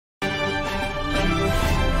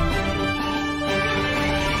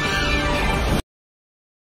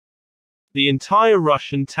The entire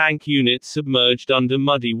Russian tank unit submerged under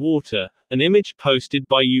muddy water. An image posted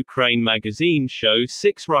by Ukraine magazine shows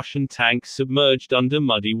 6 Russian tanks submerged under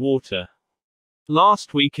muddy water.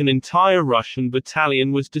 Last week an entire Russian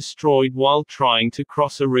battalion was destroyed while trying to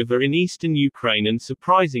cross a river in eastern Ukraine, and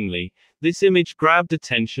surprisingly, this image grabbed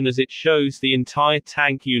attention as it shows the entire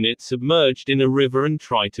tank unit submerged in a river and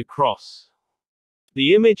try to cross.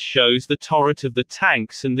 The image shows the torret of the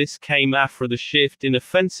tanks, and this came after the shift in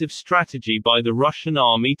offensive strategy by the Russian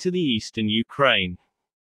army to the eastern Ukraine.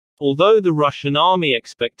 Although the Russian army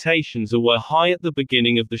expectations were high at the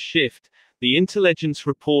beginning of the shift, the intelligence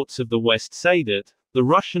reports of the West say that the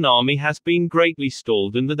Russian army has been greatly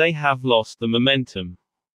stalled and that they have lost the momentum.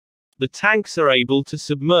 The tanks are able to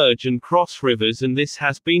submerge and cross rivers, and this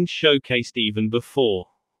has been showcased even before.